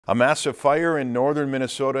A massive fire in northern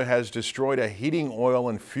Minnesota has destroyed a heating oil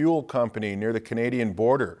and fuel company near the Canadian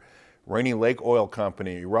border. Rainy Lake Oil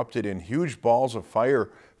Company erupted in huge balls of fire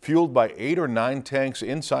fueled by 8 or 9 tanks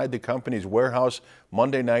inside the company's warehouse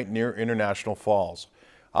Monday night near International Falls.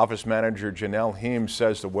 Office manager Janelle Heems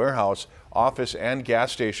says the warehouse, office and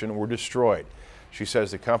gas station were destroyed. She says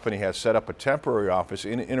the company has set up a temporary office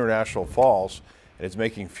in International Falls and is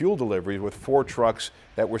making fuel deliveries with 4 trucks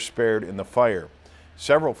that were spared in the fire.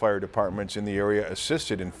 Several fire departments in the area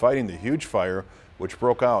assisted in fighting the huge fire, which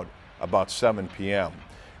broke out about 7 p.m.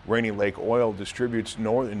 Rainy Lake Oil distributes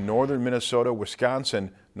in northern Minnesota, Wisconsin,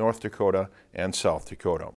 North Dakota, and South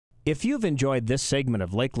Dakota. If you've enjoyed this segment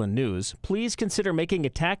of Lakeland News, please consider making a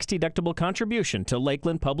tax-deductible contribution to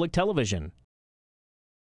Lakeland Public Television.